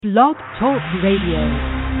Blog Talk Radio.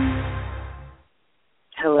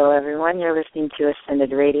 Hello, everyone. You're listening to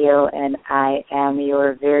Ascended Radio, and I am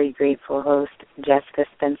your very grateful host, Jessica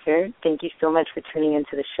Spencer. Thank you so much for tuning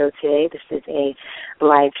into the show today. This is a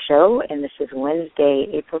live show, and this is Wednesday,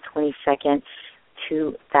 April 22nd,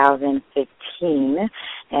 2015.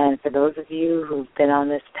 And for those of you who've been on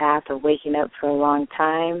this path of waking up for a long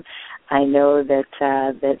time, I know that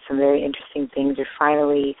some very interesting things are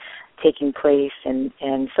finally taking place, and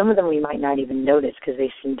some of them we might not even notice because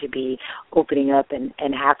they seem to be opening up and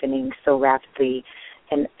happening so rapidly,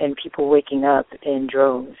 and people waking up in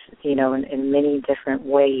droves, in many different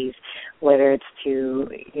ways, whether it's to,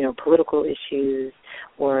 political issues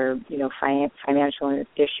or, financial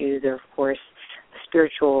issues, or, of course,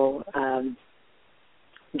 spiritual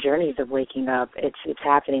journeys of waking up. It's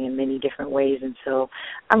happening in many different ways, and so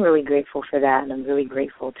I'm really grateful for that, and I'm really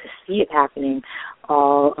grateful to see it happening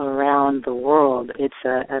all around the world. It's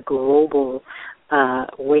a global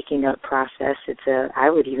waking up process. I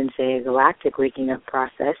would even say, a galactic waking up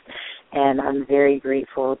process, and I'm very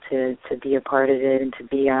grateful to be a part of it and to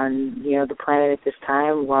be on, the planet at this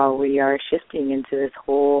time while we are shifting into this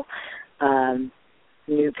whole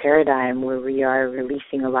new paradigm where we are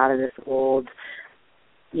releasing a lot of this old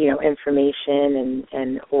information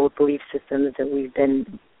and old belief systems that we've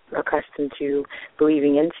been accustomed to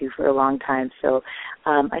believing into for a long time. So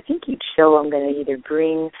I think each show I'm going to either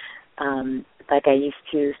bring, like I used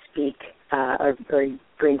to speak, or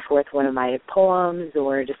bring forth one of my poems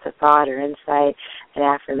or just a thought or insight, an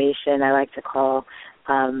affirmation. I like to call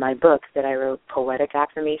my book that I wrote Poetic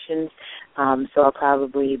Affirmations. So I'll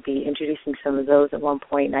probably be introducing some of those at one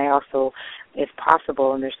point. And I also, if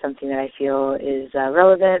possible, and there's something that I feel is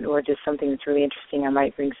relevant or just something that's really interesting, I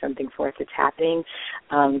might bring something forth that's happening.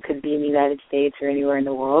 Could be in the United States or anywhere in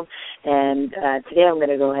the world. And today I'm going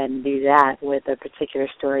to go ahead and do that with a particular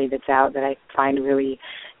story that's out that I find really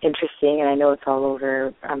interesting. And I know it's all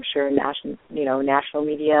over, I'm sure, national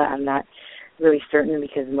media. I'm not really certain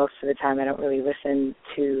because most of the time I don't really listen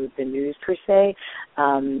to the news per se.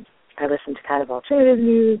 I listen to kind of alternative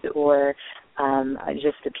news or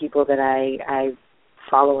just the people that I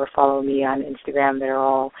follow or follow me on Instagram that are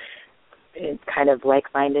all kind of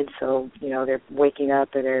like-minded, so, they're waking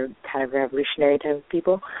up or they're kind of revolutionary type of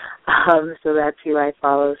people. So that's who I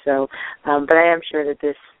follow. So, but I am sure that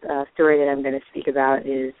this story that I'm going to speak about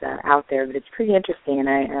is out there, but it's pretty interesting, and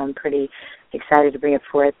I am pretty excited to bring it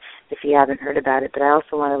forth if you haven't heard about it. But I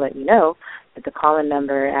also want to let you know that the call-in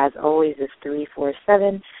number, as always, is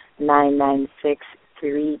 347-996-3263.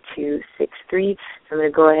 So I'm going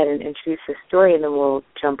to go ahead and introduce the story, and then we'll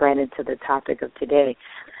jump right into the topic of today.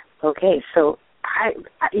 Okay, so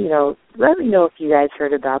let me know if you guys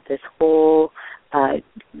heard about this whole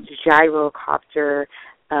gyrocopter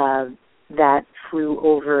that flew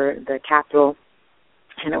over the Capitol,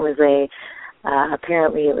 and it was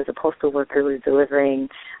apparently it was a postal worker who was delivering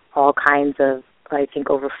all kinds of, I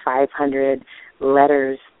think, over 500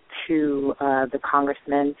 letters to the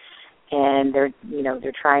congressmen, and they're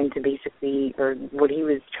trying to basically, or what he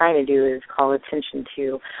was trying to do is call attention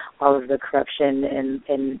to all of the corruption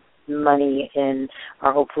and money in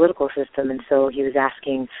our whole political system. And so he was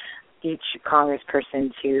asking each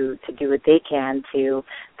congressperson to do what they can to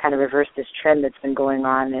kind of reverse this trend that's been going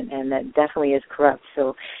on and that definitely is corrupt.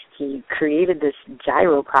 So he created this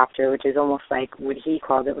gyrocopter, which is almost like what he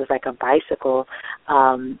called it was like a bicycle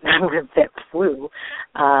that flew.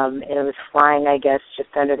 And it was flying, I guess,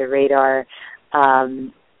 just under the radar, I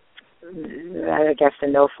guess the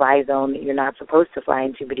no-fly zone that you're not supposed to fly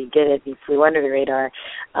into, but he did it. He flew under the radar.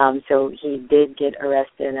 So he did get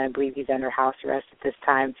arrested, and I believe he's under house arrest at this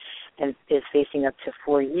time and is facing up to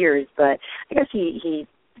 4 years. But I guess he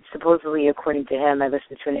supposedly, according to him, I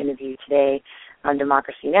listened to an interview today on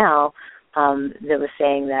Democracy Now! That was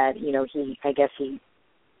saying that, he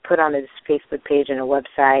put on his Facebook page and a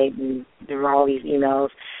website, and there were all these emails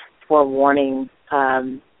forewarning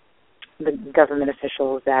the government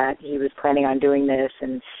officials that he was planning on doing this,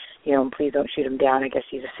 and please don't shoot him down. I guess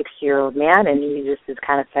he's a 60-year-old man, and he just is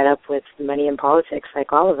kind of fed up with money and politics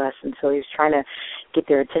like all of us, and so he's trying to get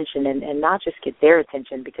their attention, and not just get their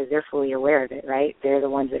attention because they're fully aware of it, right? They're the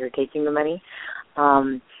ones that are taking the money.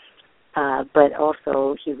 But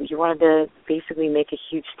also he wanted to basically make a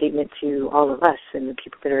huge statement to all of us and the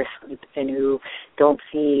people that are asleep and who don't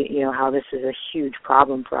see, how this is a huge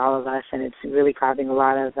problem for all of us, and it's really causing a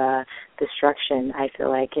lot of destruction, I feel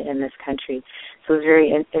like, in this country. So it's a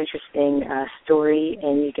very interesting story,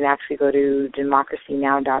 and you can actually go to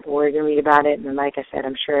democracynow.org and read about it. And like I said,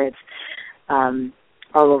 I'm sure it's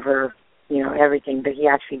all over, everything. But he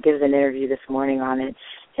actually gives an interview this morning on it,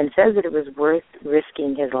 and says that it was worth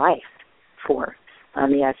risking his life for.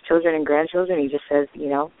 He has children and grandchildren. He just says, he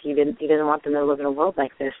doesn't want them to live in a world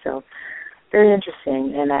like this. So very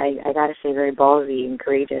interesting, and I got to say very ballsy and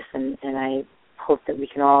courageous, and I hope that we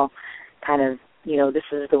can all kind of, this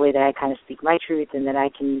is the way that I kind of speak my truth, and that I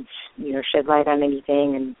can, shed light on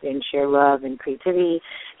anything and share love and creativity,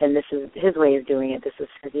 and this is his way of doing it. This is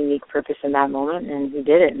his unique purpose in that moment, and he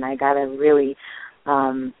did it, and I got to really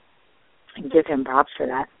give him props for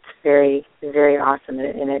that. It's very, very awesome,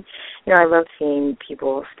 and it, I love seeing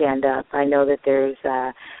people stand up. I know that there's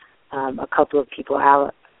a couple of people,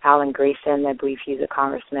 Alan Grayson, I believe he's a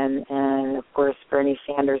congressman, and of course Bernie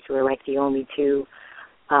Sanders, who are like the only two,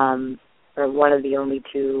 or one of the only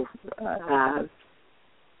two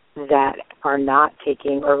that are not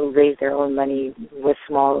taking or who raise their own money with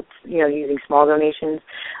small, using small donations,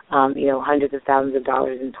 hundreds of thousands of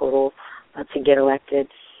dollars in total to get elected.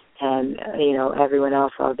 And, everyone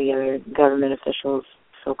else, all the other government officials,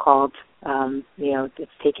 so-called,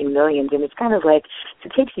 it's taking millions. And it's kind of like,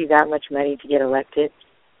 if it takes you that much money to get elected,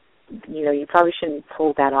 you probably shouldn't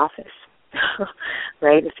hold that office,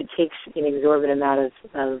 right? If it takes an exorbitant amount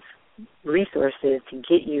of resources to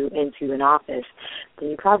get you into an office, then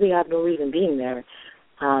you probably have no reason being there.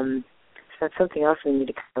 So that's something else we need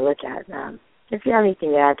to kind of look at. If you have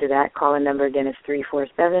anything to add to that, call-in number again is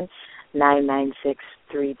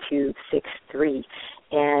 347-996-3263.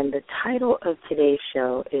 And the title of today's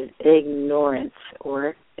show is Ignorance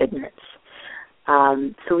or Ignorance.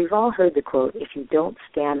 So we've all heard the quote, if you don't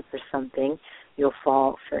stand for something, you'll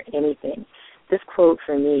fall for anything. This quote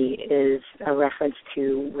for me is a reference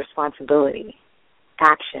to responsibility,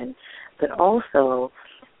 action, but also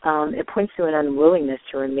it points to an unwillingness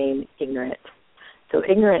to remain ignorant. So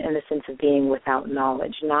ignorant in the sense of being without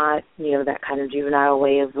knowledge, not, that kind of juvenile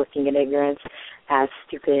way of looking at ignorance as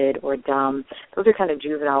stupid or dumb. Those are kind of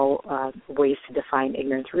juvenile ways to define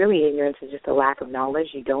ignorance. Really, ignorance is just a lack of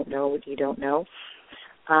knowledge. You don't know what you don't know.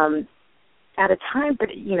 At a time, but,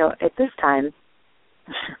 at this time,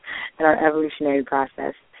 in our evolutionary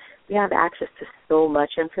process, we have access to so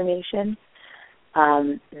much information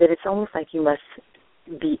that it's almost like you must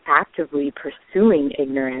be actively pursuing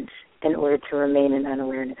ignorance in order to remain in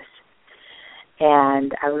unawareness.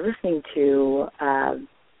 And I was listening to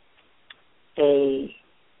a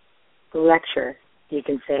lecture, you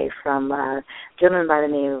can say, from a gentleman by the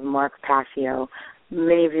name of Mark Passio.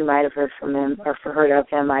 Many of you might have heard from him or heard of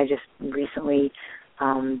him. I just recently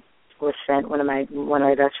was sent, one of my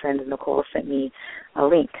best friends, Nicole, sent me a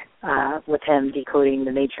link with him decoding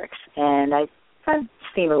the Matrix. And I've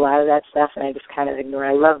seen a lot of that stuff, and I just kind of ignore it.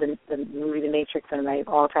 I love the movie The Matrix, one of my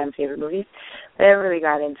all-time favorite movies. But I never really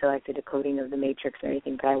got into, like, the decoding of the Matrix or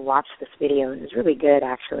anything, but I watched this video, and it was really good,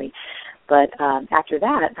 actually. But after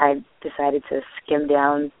that, I decided to scroll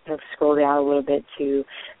down a little bit through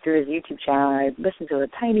his YouTube channel, and I listened to a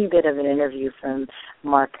tiny bit of an interview from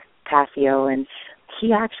Mark Passio, and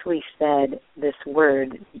he actually said this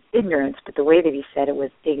word, ignorance, but the way that he said it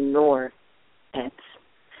was ignore-ance.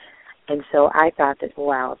 And so I thought that,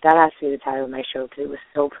 wow, that has to be the title of my show because it was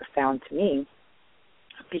so profound to me.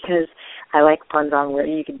 Because I like puns on where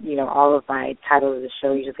you could, all of my titles of the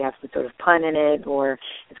show usually have some sort of pun in it, or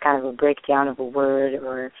it's kind of a breakdown of a word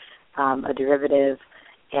or a derivative,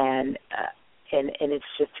 and it's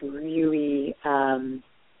just really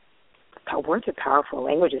words are powerful,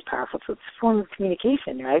 language is powerful. So it's a form of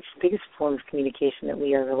communication, right? It's the biggest form of communication that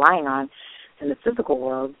we are relying on in the physical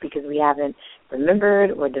world because we haven't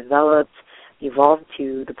remembered or evolved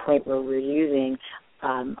to the point where we're using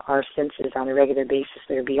our senses on a regular basis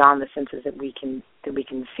that are beyond the senses that we can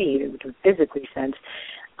see, that we can physically sense.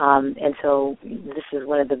 And so this is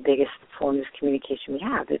one of the biggest forms of communication we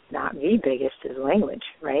have. It's not the biggest, is language,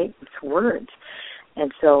 right? It's words.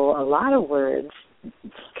 And so a lot of words,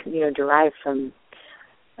 derive from,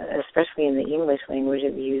 especially in the English language,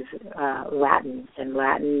 that we use Latin. And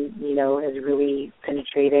Latin, has really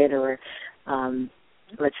penetrated, or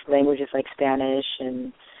languages like Spanish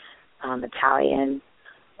and Italian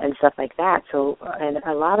and stuff like that. So, and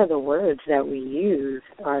a lot of the words that we use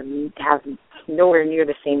have nowhere near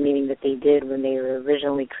the same meaning that they did when they were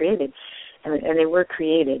originally created. And they were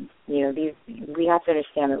created. We have to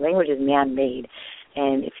understand that language is man-made.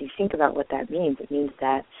 And if you think about what that means, it means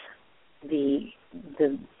that the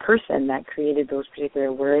person that created those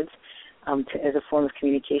particular words as a form of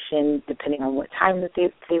communication, depending on what time that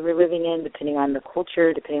they were living in, depending on the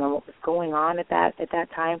culture, depending on what was going on at that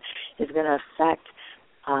time, is going to affect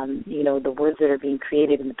the words that are being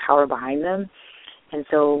created and the power behind them. And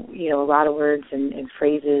so, a lot of words and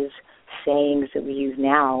phrases, sayings that we use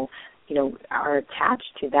now, are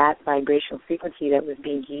attached to that vibrational frequency that was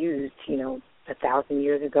being used, 1,000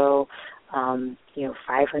 years ago,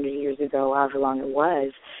 500 years ago, however long it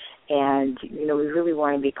was. And, we really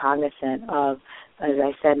want to be cognizant of, as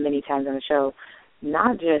I said many times on the show,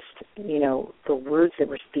 not just, the words that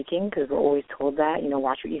we're speaking, because we're always told that,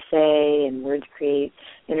 watch what you say, and words create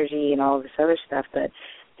energy and all of this other stuff, but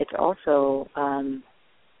it's also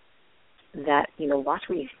that, watch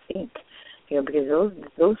what you think, because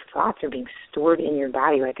those thoughts are being stored in your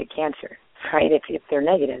body like a cancer, right, if they're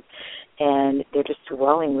negative, and they're just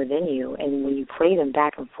dwelling within you. And when you play them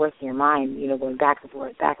back and forth in your mind, going back and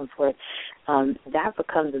forth, that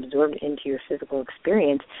becomes absorbed into your physical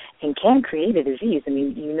experience and can create a disease. I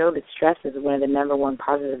mean, that stress is one of the number one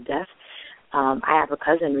causes of death. I have a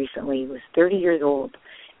cousin recently who was 30 years old,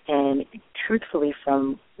 and truthfully,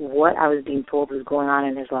 from what I was being told was going on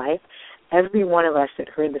in his life, every one of us that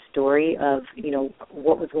heard the story of,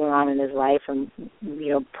 what was going on in his life and,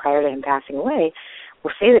 prior to him passing away,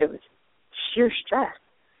 will say that it was sheer stress.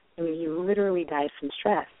 I mean, he literally died from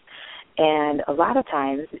stress. And a lot of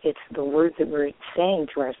times it's the words that we're saying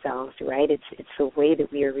to ourselves, right? It's the way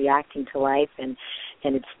that we are reacting to life, and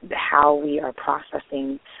it's how we are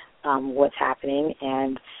processing what's happening.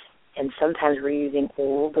 And sometimes we're using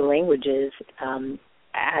old languages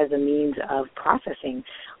as a means of processing,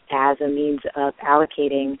 as a means of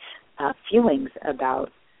allocating feelings about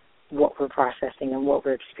what we're processing and what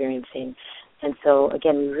we're experiencing. And so,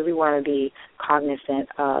 again, we really want to be cognizant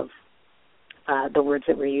of the words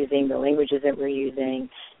that we're using, the languages that we're using,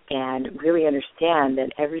 and really understand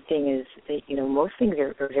that everything is, most things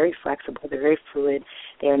are very flexible. They're very fluid.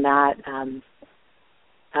 They're not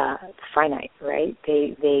finite, right?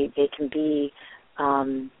 They can be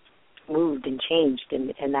moved and changed,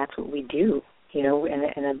 and that's what we do,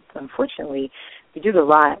 and unfortunately, we do it a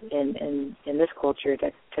lot in this culture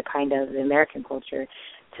to kind of the American culture,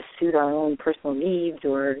 to suit our own personal needs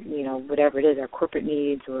or, whatever it is, our corporate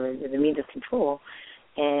needs or the means of control.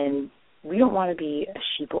 And we don't want to be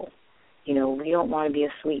a sheeple. We don't want to be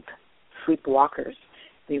sleepwalkers.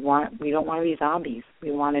 We don't want to be zombies.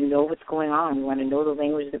 We want to know what's going on. We want to know the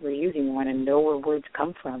language that we're using. We want to know where words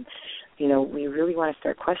come from. We really want to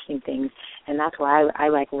start questioning things, and that's why I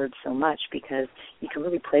like words so much, because you can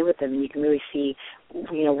really play with them and you can really see,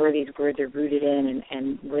 where these words are rooted in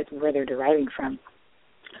and where they're deriving from.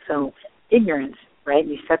 So ignorance, right?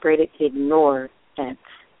 You separate it, ignore ance.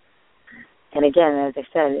 And again, as I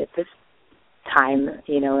said, at this time,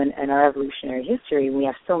 in our evolutionary history, we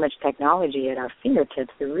have so much technology at our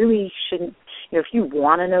fingertips. There really shouldn't, if you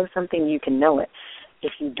want to know something, you can know it.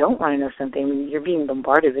 If you don't want to know something, you're being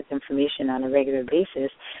bombarded with information on a regular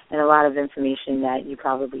basis, and a lot of information that you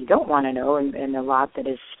probably don't want to know, and a lot that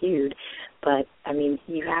is skewed. But, I mean,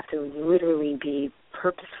 you have to literally be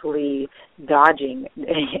purposefully dodging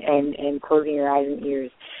and closing your eyes and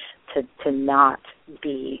ears to not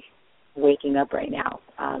be waking up right now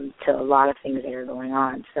to a lot of things that are going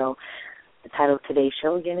on. So the title of today's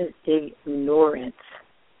show, again, is Ignorance.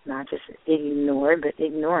 Not just ignore, but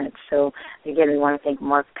ignorance. So, again, we want to thank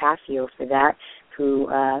Mark Passio for that, who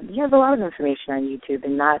he has a lot of information on YouTube,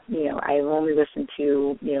 and not, I've only listened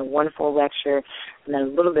to, one full lecture and then a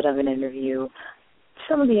little bit of an interview.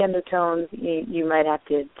 Some of the undertones, you might have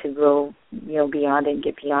to go, beyond it and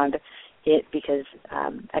get beyond it, because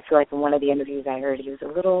I feel like in one of the interviews I heard, he was a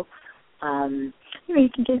little, you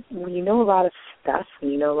can get, when you know a lot of stuff,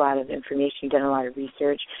 when you know a lot of information, you've done a lot of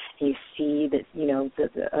research, and you see that,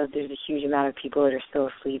 there's a huge amount of people that are still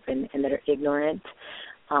asleep and that are ignorant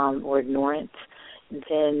or ignorant,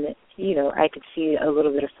 then, I could see a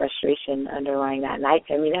little bit of frustration underlying that. And I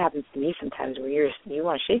mean, it happens to me sometimes where you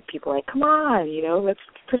want to shake people like, come on, let's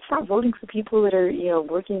stop voting for people that are,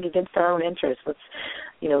 working against our own interests.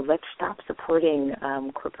 Let's stop supporting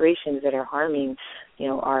corporations that are harming,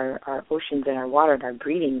 our oceans and our water and our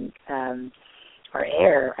breeding, our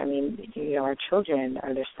air. I mean, our children,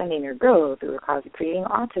 they're stunting their growth. We're creating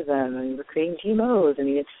autism, and we're creating GMOs. I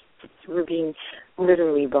mean, we're being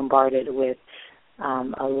literally bombarded with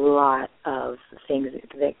a lot of things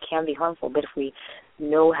that can be harmful. But if we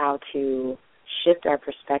know how to shift our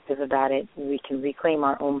perspective about it, we can reclaim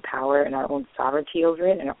our own power and our own sovereignty over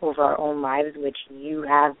it and over our own lives, which you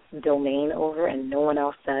have domain over and no one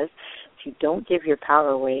else does. If you don't give your power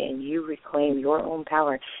away and you reclaim your own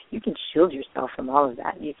power, you can shield yourself from all of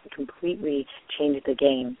that. You can completely change the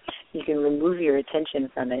game. You can remove your attention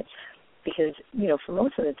from it, because, for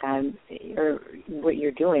most of the time, or what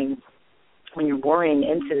you're doing when you're worrying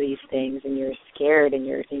into these things and you're scared and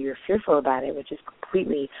you're fearful about it, which is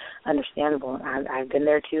completely understandable. I've been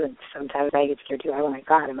there too, and sometimes I get scared too. Oh my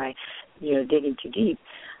God, am I, digging too deep?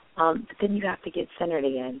 But then you have to get centered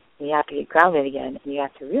again, and you have to get grounded again, and you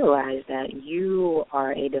have to realize that you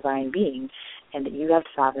are a divine being and that you have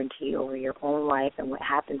sovereignty over your own life and what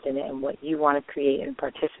happens in it and what you want to create and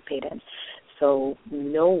participate in. So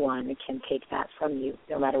no one can take that from you,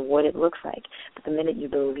 no matter what it looks like. But the minute you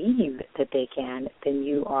believe that they can, then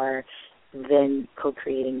you are then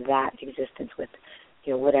co-creating that existence with,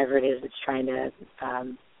 whatever it is that's trying to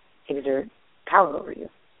exert power over you,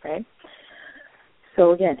 right?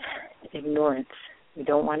 So again, ignorance. We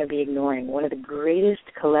don't want to be ignoring. One of the greatest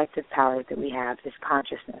collective powers that we have is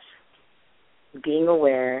consciousness, being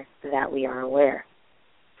aware that we are aware.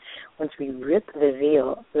 Once we rip the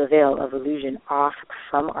veil of illusion off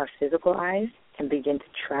from our physical eyes and begin to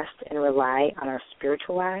trust and rely on our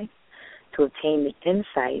spiritual eye to obtain the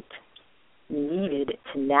insight needed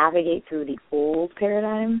to navigate through the old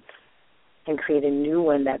paradigm and create a new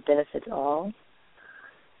one that benefits all,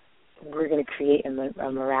 we're going to create a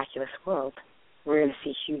miraculous world. We're going to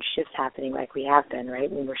see huge shifts happening like we have been, right?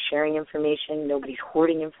 When we're sharing information, nobody's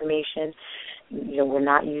hoarding information. We're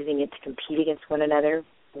not using it to compete against one another.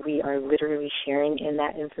 We are literally sharing in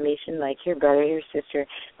that information, like, here, brother, here, sister,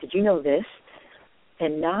 did you know this?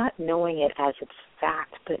 And not knowing it as its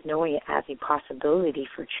fact, but knowing it as a possibility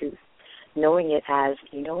for truth. Knowing it as,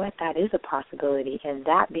 you know what, that is a possibility, and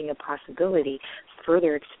that being a possibility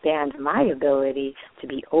further expands my ability to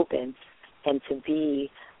be open and to be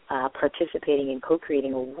participating in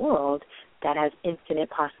co-creating a world that has infinite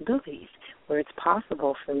possibilities, where it's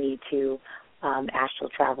possible for me to astral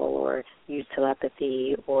travel or use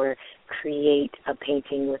telepathy or create a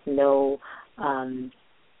painting with no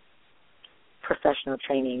professional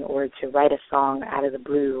training, or to write a song out of the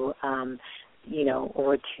blue,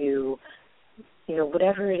 or to,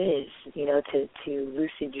 whatever it is, to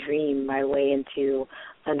lucid dream my way into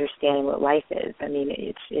understanding what life is. I mean,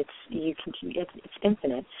 it's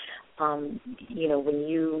infinite. When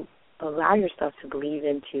you allow yourself to believe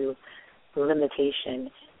into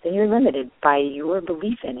limitation, then you're limited by your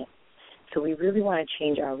belief in it. So we really want to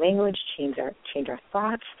change our language, change our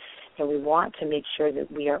thoughts, and we want to make sure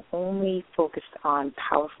that we are only focused on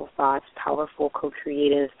powerful thoughts, powerful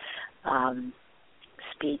co-creative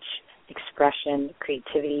speech, expression,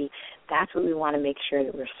 creativity. That's what we want to make sure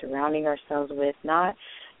that we're surrounding ourselves with, not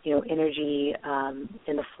energy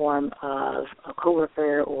in the form of a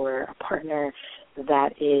coworker or a partner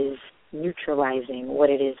that is neutralizing what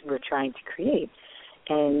it is we're trying to create.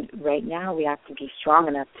 And right now we have to be strong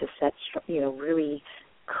enough to set, really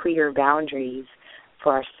clear boundaries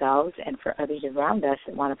for ourselves and for others around us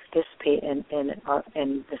that want to participate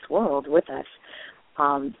in this world with us.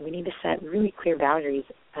 We need to set really clear boundaries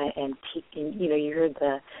and teach. You heard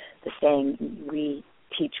the saying, we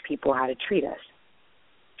teach people how to treat us.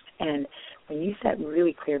 And when you set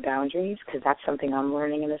really clear boundaries, because that's something I'm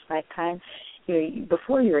learning in this lifetime,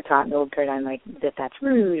 before you were taught in the old paradigm like that's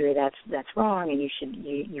rude or that's wrong, and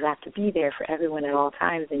you have to be there for everyone at all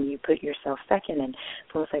times, and you put yourself second, and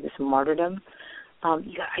it's almost like this martyrdom.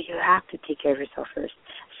 You have to take care of yourself first.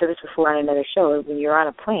 I said this before on another show. When you're on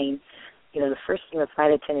a plane, the first thing the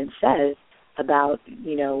flight attendant says about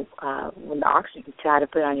when the oxygen, how to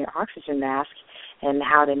put on your oxygen mask and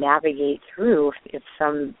how to navigate through if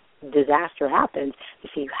some disaster happens, you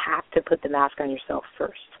say you have to put the mask on yourself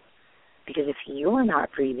first. Because if you're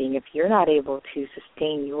not breathing, if you're not able to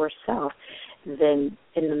sustain yourself, then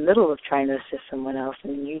in the middle of trying to assist someone else,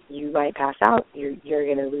 and you might pass out, you're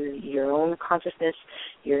going to lose your own consciousness,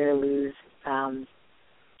 you're going to lose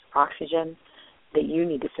oxygen that you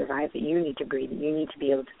need to survive, that you need to breathe, that you need to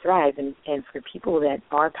be able to thrive. And for people that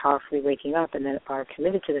are powerfully waking up and that are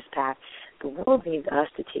committed to this path, the world needs us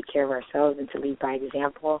to take care of ourselves and to lead by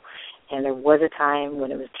example. And there was a time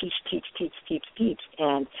when it was teach.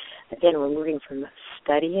 And again, we're moving from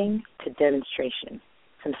studying to demonstration,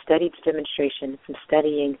 from study to demonstration, from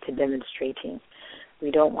studying to demonstrating. We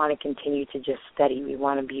don't want to continue to just study. We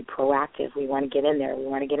want to be proactive. We want to get in there. We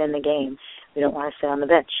want to get in the game. We don't want to sit on the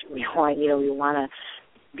bench. We want to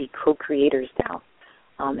be co-creators now.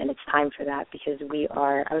 And it's time for that, because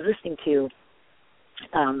I was listening to,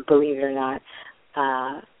 believe it or not,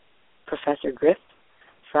 Professor Griff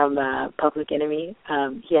from Public Enemy.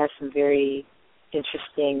 He has some very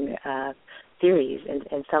interesting theories,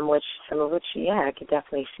 and some of which, I could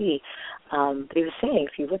definitely see. But he was saying,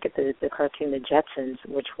 if you look at the cartoon The Jetsons,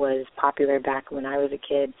 which was popular back when I was a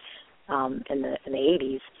kid in the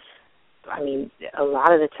 80s, I mean, a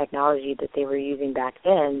lot of the technology that they were using back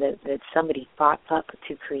then that somebody thought up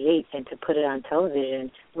to create and to put it on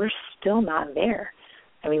television, we're still not there.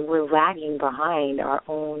 I mean, we're lagging behind our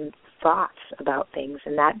own thoughts about things,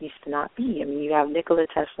 and that used to not be. I mean, you have Nikola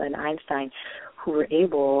Tesla and Einstein who were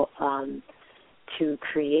able to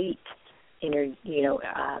create they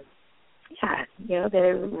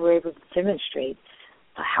were able to demonstrate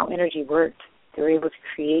how energy worked. They were able to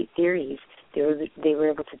create theories. They were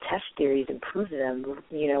able to test theories and prove them,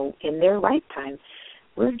 in their lifetime.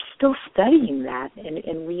 We're still studying that,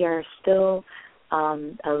 and we are still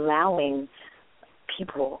allowing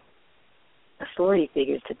people, authority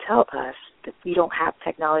figures, to tell us that we don't have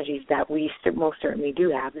technologies that we most certainly do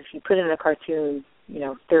have. If you put in a cartoon,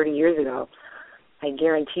 30 years ago, I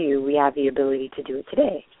guarantee you we have the ability to do it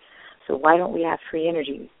today. So why don't we have free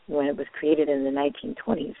energy when it was created in the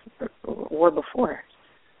 1920s or before?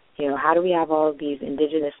 How do we have all of these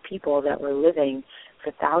indigenous people that were living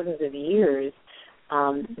for thousands of years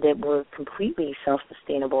that were completely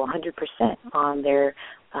self-sustainable, 100% on their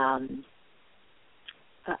on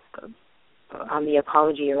the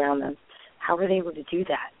ecology around them? How were they able to do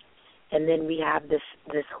that? And then we have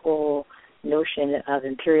this whole notion of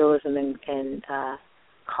imperialism and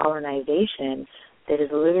colonization that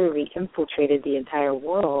has literally infiltrated the entire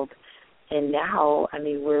world. And now,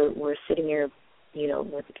 we're sitting here,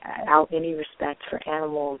 without any respect for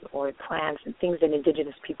animals or plants and things that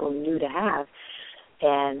indigenous people knew to have.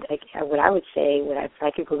 And what I would say, if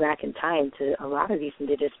I could go back in time to a lot of these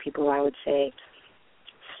indigenous people, I would say,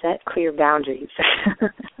 set clear boundaries.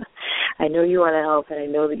 I know you want to help, and I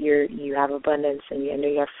know that you have abundance, and I know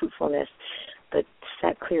you have fruitfulness, but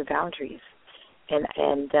set clear boundaries. And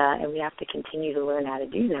we have to continue to learn how to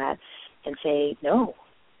do that and say no,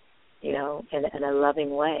 in a loving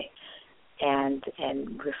way, and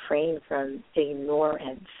refrain from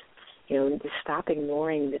ignorance. Stop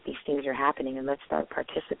ignoring that these things are happening, and let's start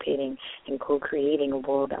participating in co-creating a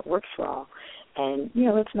world that works for all. And,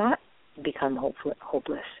 let's not become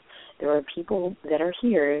hopeless. There are people that are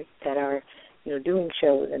here that are, doing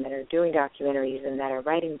shows and that are doing documentaries and that are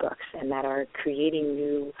writing books and that are creating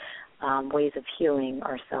new ways of healing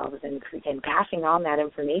ourselves and passing on that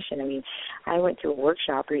information. I went to a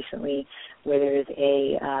workshop recently where there's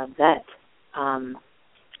a vet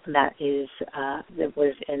that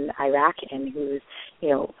was in Iraq and who's,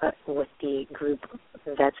 with the group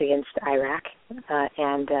Vets Against Iraq,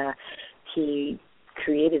 and he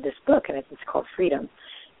created this book, and it's called Freedom.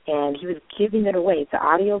 And he was giving it away. It's the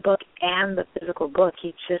audio book and the physical book.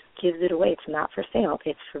 He just gives it away. It's not for sale.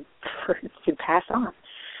 It's for to pass on.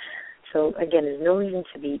 So again, there's no reason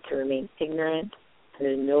to remain ignorant. And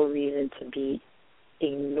there's no reason to be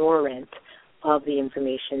ignorant of the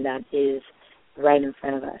information that is right in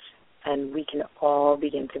front of us. And we can all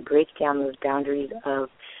begin to break down those boundaries of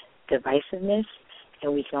divisiveness,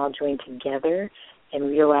 and we can all join together and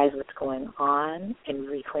realize what's going on and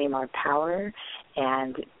reclaim our power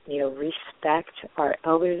and, respect our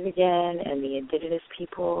elders again and the indigenous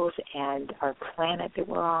peoples and our planet that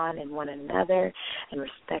we're on and one another, and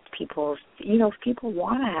respect people's, if people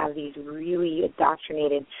want to have these really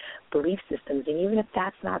indoctrinated belief systems, and even if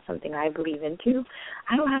that's not something I believe into,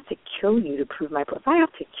 I don't have to kill you to prove my point. If I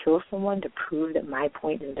have to kill someone to prove that my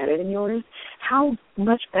point is better than yours, how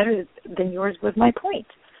much better than yours was my point?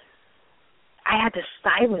 I had to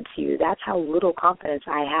silence you. That's how little confidence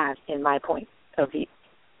I have in my point of view,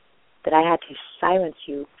 that I had to silence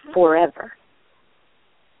you forever,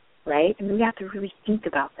 right? And we have to really think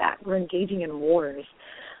about that. We're engaging in wars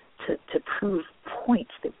to prove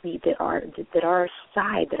points that our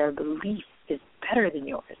side, that our belief is better than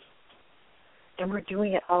yours. And we're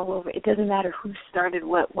doing it all over. It doesn't matter who started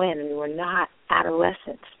what when. We're not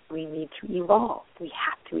adolescents. We need to evolve. We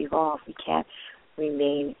have to evolve. We can't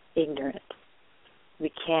remain ignorant.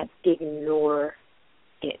 We can't ignore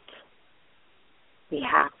it. We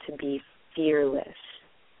have to be fearless.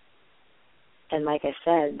 And like I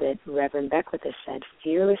said, that Reverend Beckwith has said,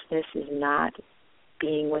 fearlessness is not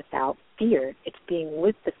being without fear. It's being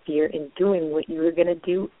with the fear and doing what you were going to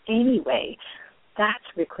do anyway.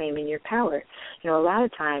 That's reclaiming your power. A lot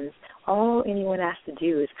of times, all anyone has to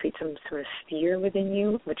do is create some sort of fear within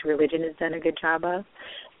you, which religion has done a good job of,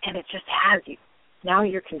 and it just has you. Now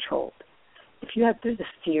you're controlled. If there's a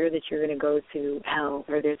fear that you're going to go to hell,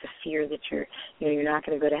 or there's a fear that you're not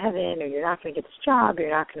going to go to heaven, or you're not going to get this job, or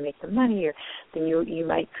you're not going to make the money, or then you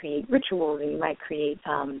might create rituals, and you might create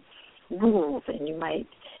rules, and you might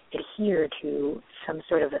adhere to some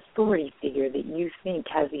sort of authority figure that you think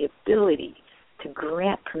has the ability to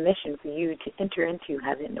grant permission for you to enter into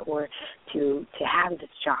heaven or to have this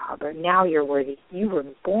job, or now you're worthy. You were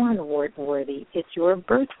born worthy. It's your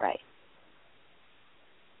birthright.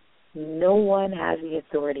 No one has the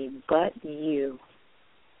authority but you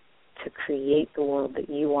to create the world that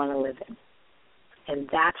you want to live in. And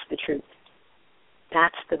that's the truth.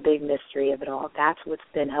 That's the big mystery of it all. That's what's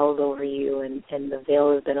been held over you, and the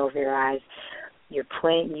veil has been over your eyes. You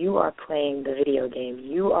are playing the video game.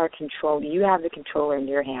 You have the controller in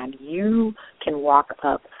your hand. You can walk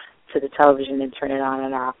up to the television and turn it on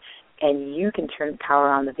and off, and you can turn power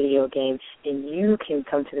on the video game, and you can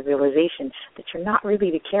come to the realization that you're not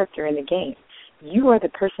really the character in the game. You are the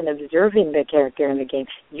person observing the character in the game.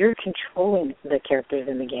 You're controlling the characters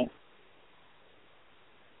in the game.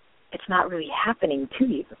 It's not really happening to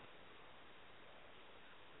you.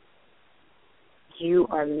 You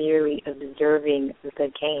are merely observing the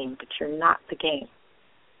game, but you're not the game.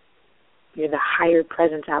 You're the higher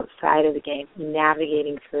presence outside of the game,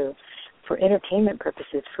 navigating through for entertainment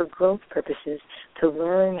purposes, for growth purposes, to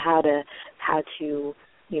learn how to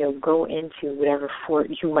go into whatever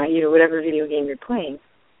whatever video game you're playing.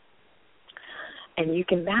 And you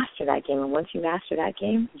can master that game. And once you master that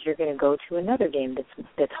game, you're going to go to another game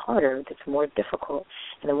that's harder, that's more difficult.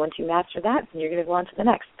 And then once you master that, you're going to go on to the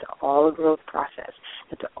next. It's all a growth process.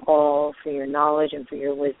 It's all for your knowledge and for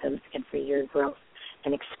your wisdom and for your growth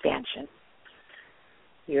and expansion.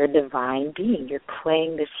 You're a divine being. You're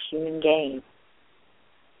playing this human game.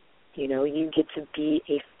 You get to be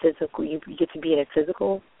you get to be in a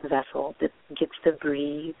physical vessel that gets to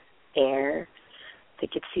breathe air,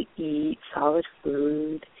 that gets to eat solid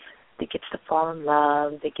food, that gets to fall in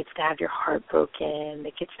love, that gets to have your heart broken,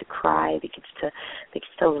 that gets to cry, that gets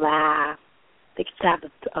to laugh, that gets to have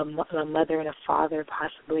a mother and a father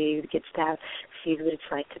possibly, that gets to see what it's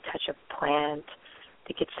like to touch a plant,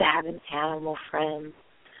 that gets to have an animal friend.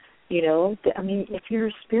 If you're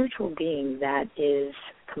a spiritual being that is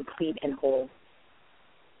complete and whole,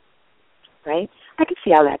 right? I could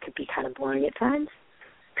see how that could be kind of boring at times,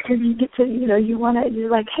 because you get to, you're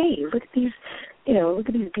like, hey, look at these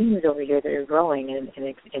beings over here that are growing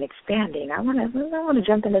and expanding. I want to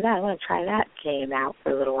jump into that. I want to try that game out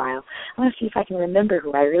for a little while. I want to see if I can remember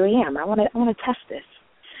who I really am. I want to test this,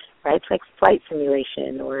 right? It's like flight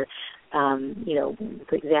simulation, or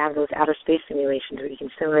they have those outer space simulations where you can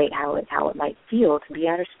simulate how it might feel to be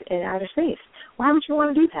in outer space. Why would you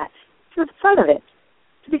want to do that? For the fun of it,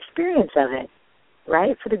 for the experience of it,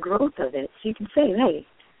 right? For the growth of it. So you can say, hey,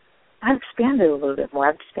 I've expanded a little bit more.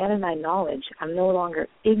 I've expanded my knowledge. I'm no longer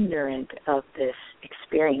ignorant of this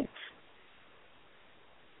experience,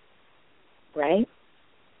 right?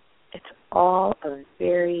 It's all a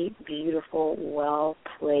very beautiful,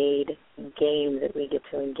 well-played game that we get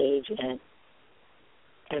to engage in.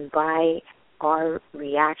 And by our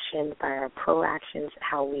reactions, by our proactions,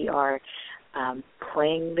 how we are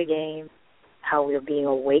playing the game, how we're being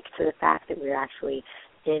awake to the fact that we're actually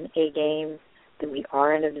in a game, that we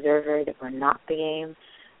are an observer, that we're not the game,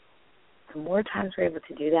 the more times we're able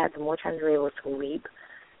to do that, the more times we're able to leap,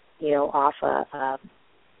 off a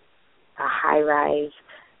high-rise,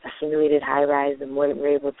 a simulated high-rise, the more that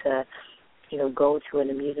we're able to, go to an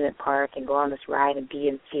amusement park and go on this ride and be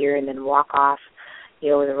in fear and then walk off,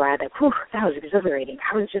 with a ride like, whew, that was exhilarating.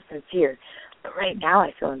 I was just in fear. But right now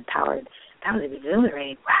I feel empowered. That was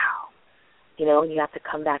exhilarating. Wow. And you have to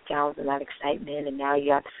come back down from that excitement, and now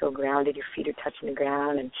you have to feel grounded. Your feet are touching the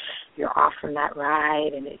ground, and you're off from that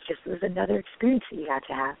ride, and it was another experience that you got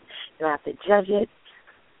to have. You don't have to judge it.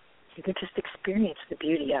 You can just experience the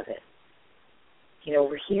beauty of it.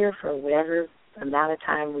 We're here for whatever amount of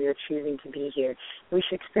time we are choosing to be here. We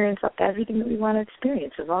should experience everything that we want to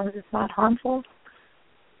experience, as long as it's not harmful.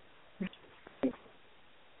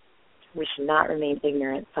 We should not remain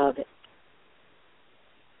ignorant of it.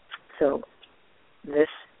 So this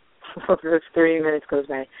 30 minutes goes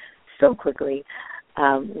by so quickly.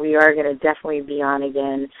 We are going to definitely be on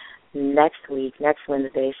again next week, next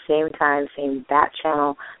Wednesday, same time, same bat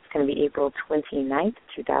channel. It's going to be April 29th,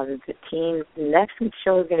 2015. Next week's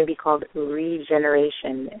show is going to be called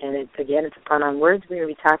Regeneration, and it's a pun on words. We're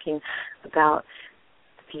going to be talking about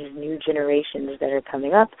these new generations that are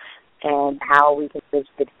coming up and how we can bridge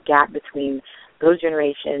the gap between those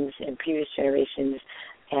generations and previous generations,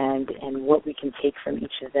 and what we can take from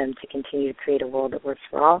each of them to continue to create a world that works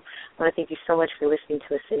for all. I want to thank you so much for listening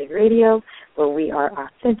to Acidic Radio, where we are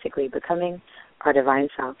authentically becoming our divine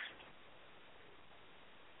selves.